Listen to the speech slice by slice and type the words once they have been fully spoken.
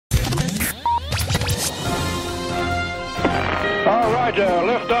All right,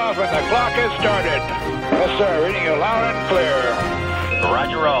 liftoff and the clock has started. Yes, sir, reading you loud and clear.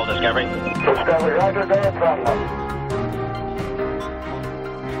 Roger, roll, Discovery. Discovery, roger, go from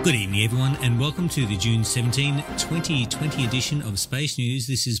Good evening, everyone, and welcome to the June 17, 2020 edition of Space News.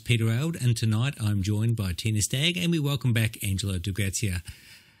 This is Peter Auld, and tonight I'm joined by Tina Stagg, and we welcome back Angelo DeGrazia.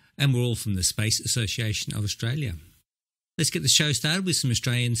 And we're all from the Space Association of Australia. Let's get the show started with some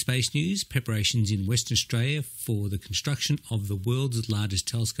Australian space news. Preparations in Western Australia for the construction of the world's largest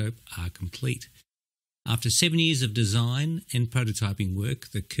telescope are complete. After 7 years of design and prototyping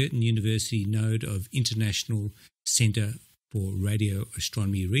work, the Curtin University node of International Centre for Radio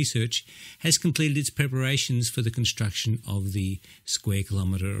Astronomy Research has completed its preparations for the construction of the Square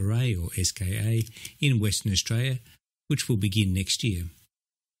Kilometre Array, or SKA, in Western Australia, which will begin next year.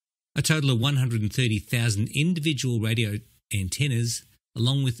 A total of 130,000 individual radio antennas,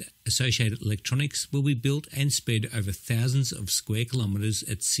 along with associated electronics, will be built and spread over thousands of square kilometres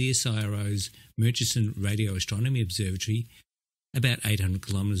at CSIRO's Murchison Radio Astronomy Observatory, about 800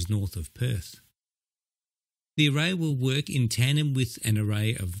 kilometres north of Perth. The array will work in tandem with an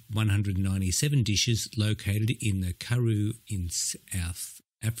array of 197 dishes located in the Karoo in South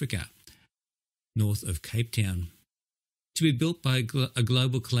Africa, north of Cape Town. To be built by a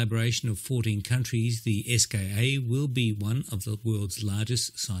global collaboration of 14 countries, the SKA will be one of the world's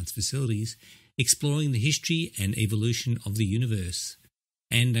largest science facilities, exploring the history and evolution of the universe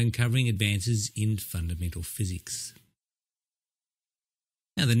and uncovering advances in fundamental physics.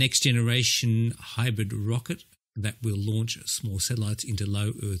 Now, the next generation hybrid rocket that will launch small satellites into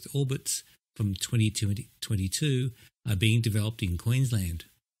low Earth orbits from 2022 are being developed in Queensland.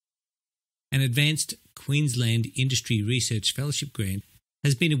 An advanced Queensland Industry Research Fellowship grant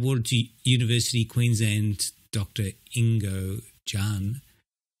has been awarded to University Queensland's Dr. Ingo Jahn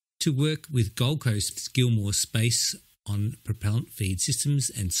to work with Gold Coast's Gilmore Space on propellant feed systems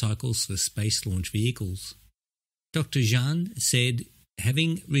and cycles for space launch vehicles. Dr. Jahn said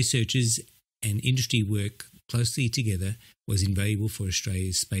having researchers and industry work closely together was invaluable for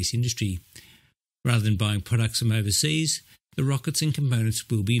Australia's space industry. Rather than buying products from overseas, the rockets and components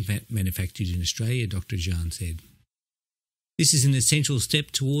will be manufactured in Australia, Dr. Jahn said. This is an essential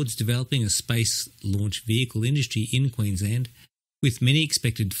step towards developing a space launch vehicle industry in Queensland, with many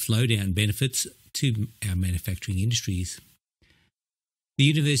expected flow-down benefits to our manufacturing industries. The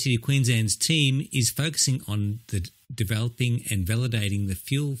University of Queensland's team is focusing on developing and validating the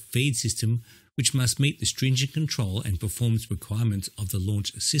fuel feed system, which must meet the stringent control and performance requirements of the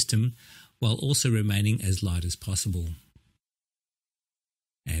launch system while also remaining as light as possible.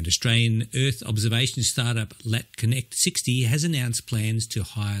 And Australian Earth observation startup LatConnect 60 has announced plans to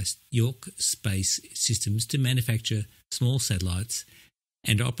hire York Space Systems to manufacture small satellites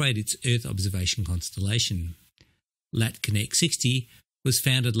and operate its Earth observation constellation. LatConnect 60 was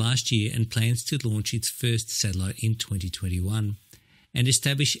founded last year and plans to launch its first satellite in 2021 and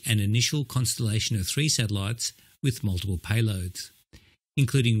establish an initial constellation of 3 satellites with multiple payloads,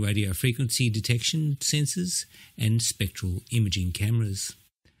 including radio frequency detection sensors and spectral imaging cameras.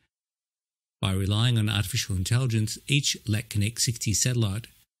 By relying on artificial intelligence, each LatConnect 60 satellite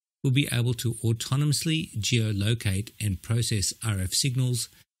will be able to autonomously geolocate and process RF signals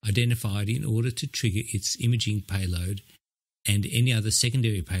identified in order to trigger its imaging payload and any other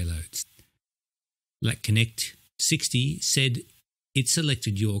secondary payloads. LatConnect 60 said it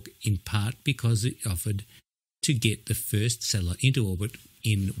selected York in part because it offered to get the first satellite into orbit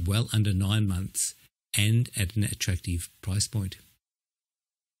in well under 9 months and at an attractive price point.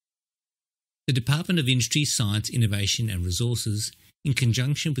 The Department of Industry, Science, Innovation and Resources, in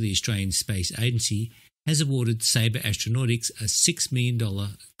conjunction with the Australian Space Agency, has awarded Sabre Astronautics a $6 million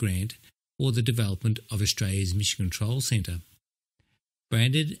grant for the development of Australia's Mission Control Centre.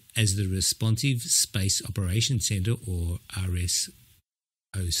 Branded as the Responsive Space Operations Centre, or RSOC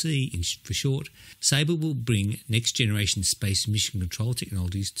for short, Sabre will bring next-generation space mission control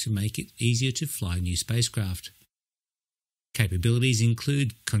technologies to make it easier to fly new spacecraft. Capabilities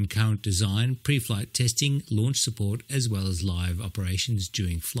include concurrent design, pre-flight testing, launch support, as well as live operations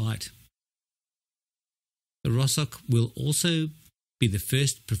during flight. The RSOC will also be the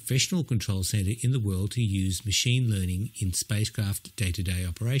first professional control centre in the world to use machine learning in spacecraft day-to-day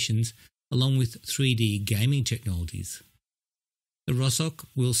operations, along with 3D gaming technologies. The RSOC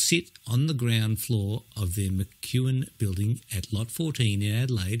will sit on the ground floor of the McEwen building at Lot 14 in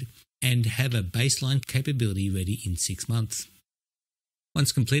Adelaide and have a baseline capability ready in 6 months.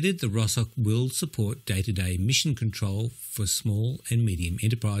 Once completed, the RSOC will support day-to-day mission control for small and medium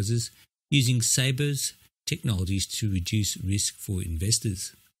enterprises using Sabre's technologies to reduce risk for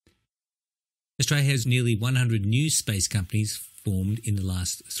investors. Australia has nearly 100 new space companies formed in the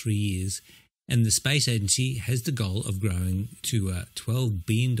last 3 years, and the space agency has the goal of growing to a $12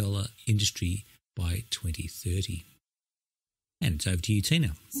 billion industry by 2030. And it's over to you,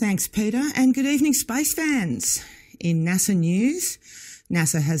 Tina. Thanks, Peter, and good evening, space fans. In NASA news,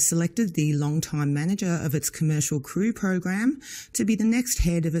 NASA has selected the long-time manager of its Commercial Crew program to be the next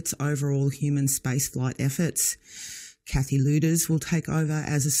head of its overall human spaceflight efforts. Kathy Luders will take over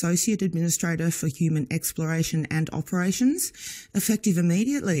as Associate Administrator for Human Exploration and Operations, effective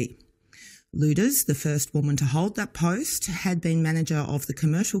immediately. Luders, the first woman to hold that post, had been manager of the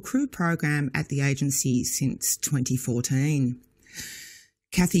Commercial Crew program at the agency since 2014.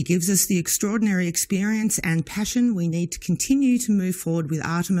 Kathy gives us the extraordinary experience and passion we need to continue to move forward with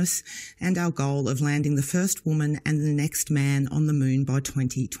Artemis and our goal of landing the first woman and the next man on the moon by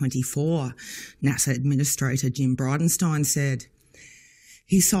 2024, NASA Administrator Jim Bridenstine said.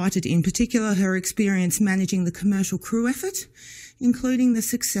 He cited in particular her experience managing the Commercial Crew effort, including the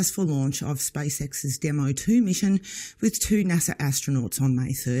successful launch of SpaceX's Demo 2 mission with 2 NASA astronauts on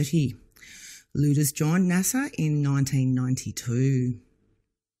May 30. Luders joined NASA in 1992.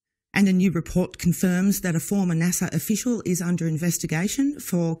 And a new report confirms that a former NASA official is under investigation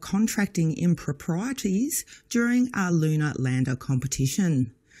for contracting improprieties during a lunar lander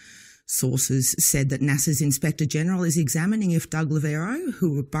competition. Sources said that NASA's Inspector General is examining if Doug Lavero,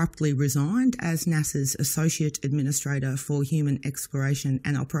 who abruptly resigned as NASA's Associate Administrator for Human Exploration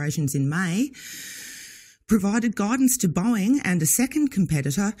and Operations in May, provided guidance to Boeing and a second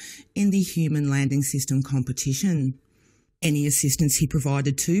competitor in the Human Landing System competition. Any assistance he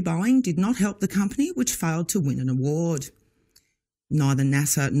provided to Boeing did not help the company, which failed to win an award. Neither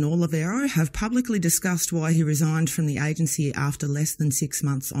NASA nor Lavero have publicly discussed why he resigned from the agency after less than 6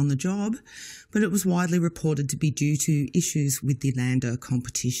 months on the job, but it was widely reported to be due to issues with the lander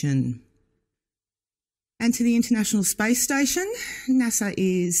competition. And to the International Space Station, NASA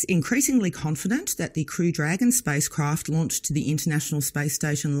is increasingly confident that the Crew Dragon spacecraft launched to the International Space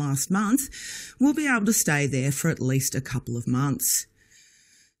Station last month will be able to stay there for at least a couple of months.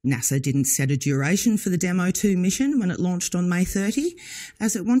 NASA didn't set a duration for the Demo 2 mission when it launched on May 30,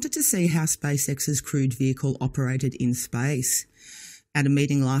 as it wanted to see how SpaceX's crewed vehicle operated in space. At a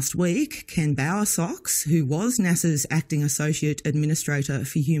meeting last week, Ken Bowersox, who was NASA's Acting Associate Administrator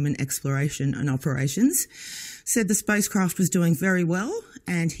for Human Exploration and Operations, said the spacecraft was doing very well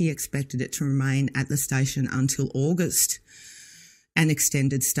and he expected it to remain at the station until August. An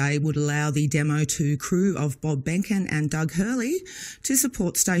extended stay would allow the Demo 2 crew of Bob Behnken and Doug Hurley to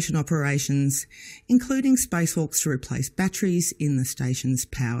support station operations, including spacewalks to replace batteries in the station's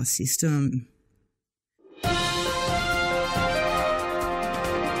power system.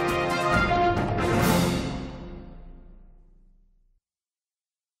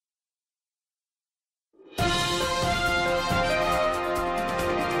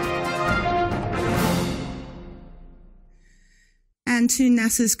 And to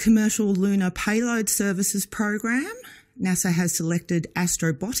NASA's Commercial Lunar Payload Services program, NASA has selected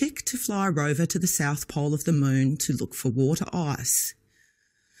Astrobotic to fly a rover to the south pole of the moon to look for water ice.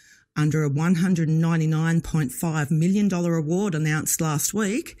 Under a $199.5 million award announced last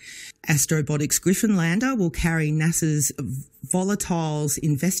week, Astrobotic's Griffin lander will carry NASA's Volatiles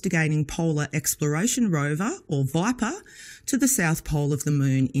Investigating Polar Exploration rover, or VIPER, to the south pole of the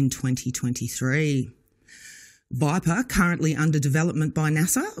moon in 2023. VIPER, currently under development by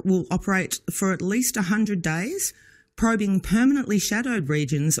NASA, will operate for at least 100 days, probing permanently shadowed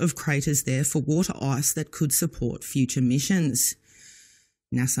regions of craters there for water ice that could support future missions.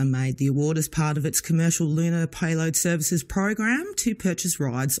 NASA made the award as part of its Commercial Lunar Payload Services program to purchase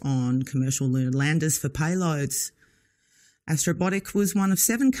rides on commercial lunar landers for payloads. Astrobotic was one of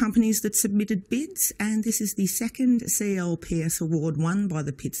 7 companies that submitted bids, and this is the second CLPS award won by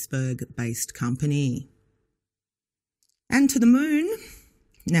the Pittsburgh-based company. And to the moon,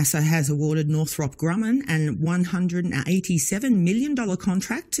 NASA has awarded Northrop Grumman a $187 million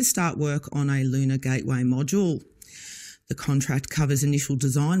contract to start work on a Lunar Gateway module. The contract covers initial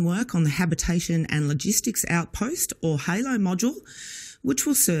design work on the Habitation and Logistics Outpost, or HALO module, which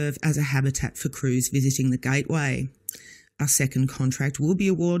will serve as a habitat for crews visiting the Gateway. A second contract will be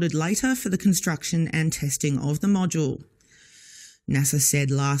awarded later for the construction and testing of the module. NASA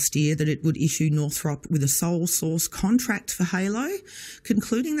said last year that it would issue Northrop with a sole source contract for HALO,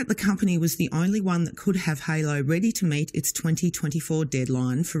 concluding that the company was the only one that could have HALO ready to meet its 2024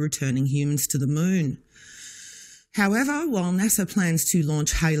 deadline for returning humans to the moon. However, while NASA plans to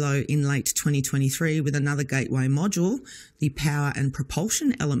launch HALO in late 2023 with another Gateway module, the power and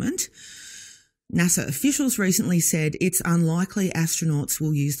propulsion element, NASA officials recently said it's unlikely astronauts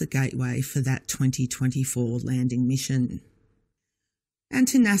will use the Gateway for that 2024 landing mission. and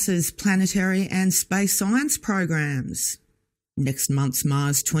to NASA's planetary and space science programs. Next month's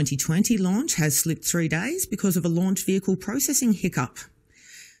Mars 2020 launch has slipped 3 days because of a launch vehicle processing hiccup.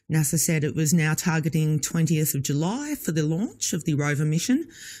 NASA said it was now targeting 20th of July for the launch of the rover mission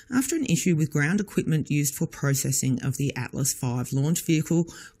after an issue with ground equipment used for processing of the Atlas V launch vehicle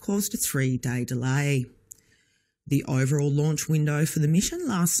caused a 3-day delay. The overall launch window for the mission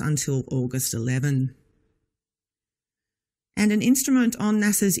lasts until August 11. And an instrument on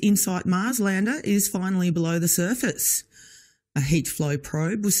NASA's InSight Mars lander is finally below the surface. A heat flow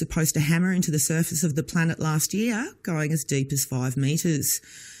probe was supposed to hammer into the surface of the planet last year, going as deep as 5 metres.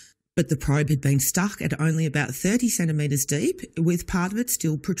 But the probe had been stuck at only about 30 centimetres deep, with part of it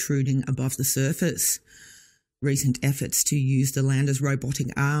still protruding above the surface. Recent efforts to use the lander's robotic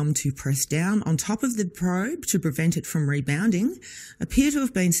arm to press down on top of the probe to prevent it from rebounding appear to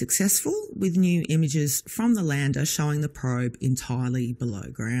have been successful, with new images from the lander showing the probe entirely below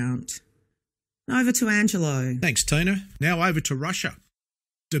ground. Over to Angelo. Thanks, Tina. Now over to Russia.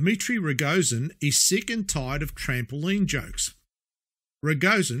 Dmitry Rogozin is sick and tired of trampoline jokes.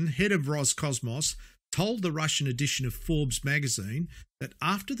 Rogozin, head of Roscosmos, told the Russian edition of Forbes magazine that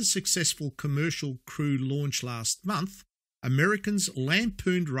after the successful commercial crew launch last month, Americans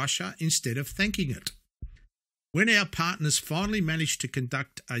lampooned Russia instead of thanking it. When our partners finally managed to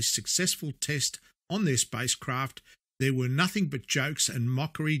conduct a successful test on their spacecraft, there were nothing but jokes and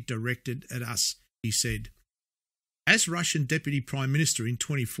mockery directed at us, he said. As Russian Deputy Prime Minister in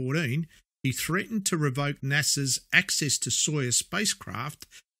 2014, he threatened to revoke NASA's access to Soyuz spacecraft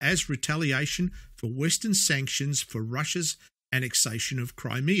as retaliation for Western sanctions for Russia's annexation of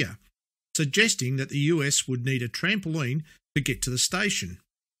Crimea, suggesting that the US would need a trampoline to get to the station.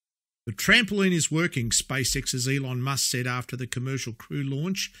 The trampoline is working, SpaceX's Elon Musk said after the commercial crew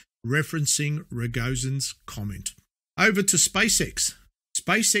launch, referencing Rogozin's comment. Over to SpaceX.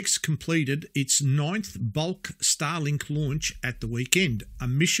 SpaceX completed its 9th bulk Starlink launch at the weekend, a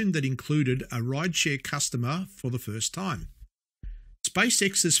mission that included a rideshare customer for the first time.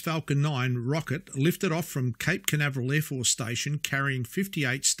 SpaceX's Falcon 9 rocket lifted off from Cape Canaveral Air Force Station carrying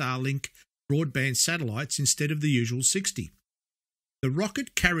 58 Starlink broadband satellites instead of the usual 60. The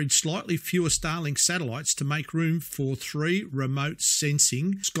rocket carried slightly fewer Starlink satellites to make room for 3 remote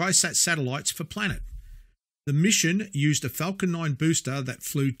sensing SkySat satellites for Planet. The mission used a Falcon 9 booster that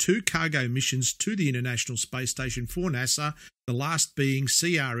flew 2 cargo missions to the International Space Station for NASA, the last being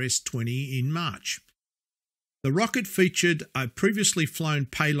CRS-20 in March. The rocket featured a previously flown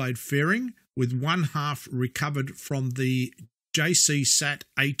payload fairing, with one half recovered from the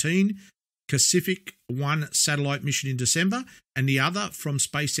JCSat-18 Pacific 1 satellite mission in December, and the other from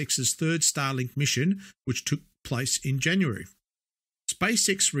SpaceX's 3rd Starlink mission, which took place in January.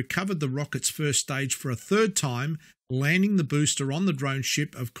 SpaceX recovered the rocket's first stage for a 3rd time, landing the booster on the drone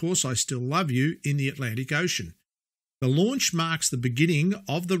ship Of Course I Still Love You in the Atlantic Ocean. The launch marks the beginning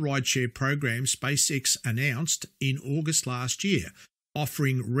of the rideshare program SpaceX announced in August last year,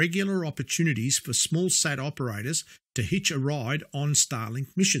 offering regular opportunities for small sat operators to hitch a ride on Starlink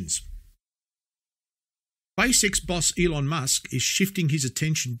missions. SpaceX boss Elon Musk is shifting his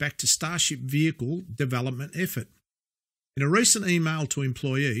attention back to Starship vehicle development effort. In a recent email to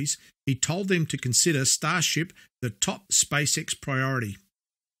employees, he told them to consider Starship the top SpaceX priority,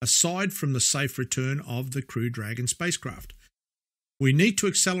 aside from the safe return of the Crew Dragon spacecraft. We need to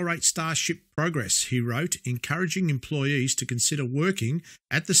accelerate Starship progress, he wrote, encouraging employees to consider working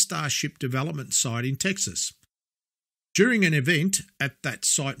at the Starship development site in Texas. During an event at that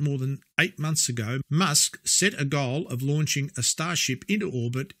site more than 8 months ago, Musk set a goal of launching a Starship into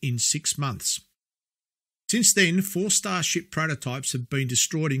orbit in 6 months. Since then, 4 Starship prototypes have been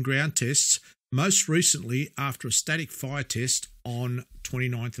destroyed in ground tests, most recently after a static fire test on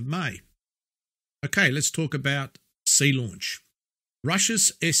 29th of May. Okay, let's talk about Sea Launch.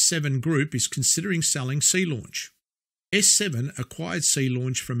 Russia's S7 group is considering selling Sea Launch. S7 acquired Sea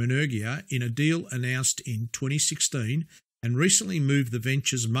Launch from Energia in a deal announced in 2016 and recently moved the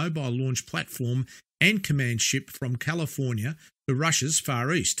venture's mobile launch platform and command ship from California to Russia's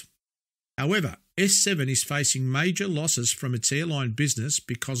Far East. However, S7 is facing major losses from its airline business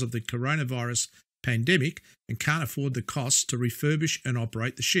because of the coronavirus pandemic and can't afford the costs to refurbish and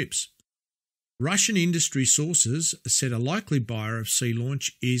operate the ships. Russian industry sources said a likely buyer of Sea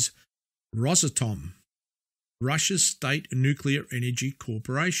Launch is Rosatom, Russia's state nuclear energy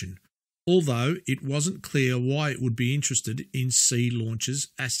corporation, although it wasn't clear why it would be interested in Sea Launch's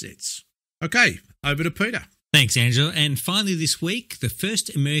assets. Okay, over to Peter. Thanks, Angela. And finally this week, the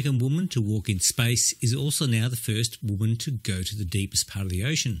first American woman to walk in space is also now the first woman to go to the deepest part of the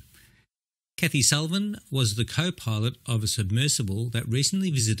ocean. Kathy Sullivan was the co-pilot of a submersible that recently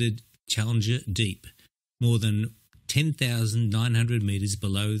visited Challenger Deep, more than 10,900 metres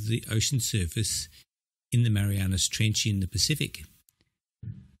below the ocean surface in the Marianas Trench in the Pacific.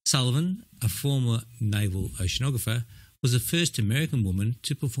 Sullivan, a former naval oceanographer, was the first American woman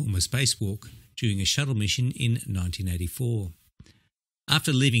to perform a spacewalk during a shuttle mission in 1984.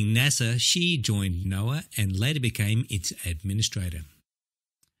 After leaving NASA, she joined NOAA and later became its administrator.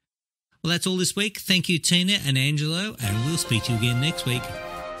 Well, that's all this week. Thank you, Tina and Angelo, and we'll speak to you again next week.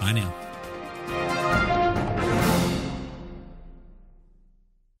 Bye now.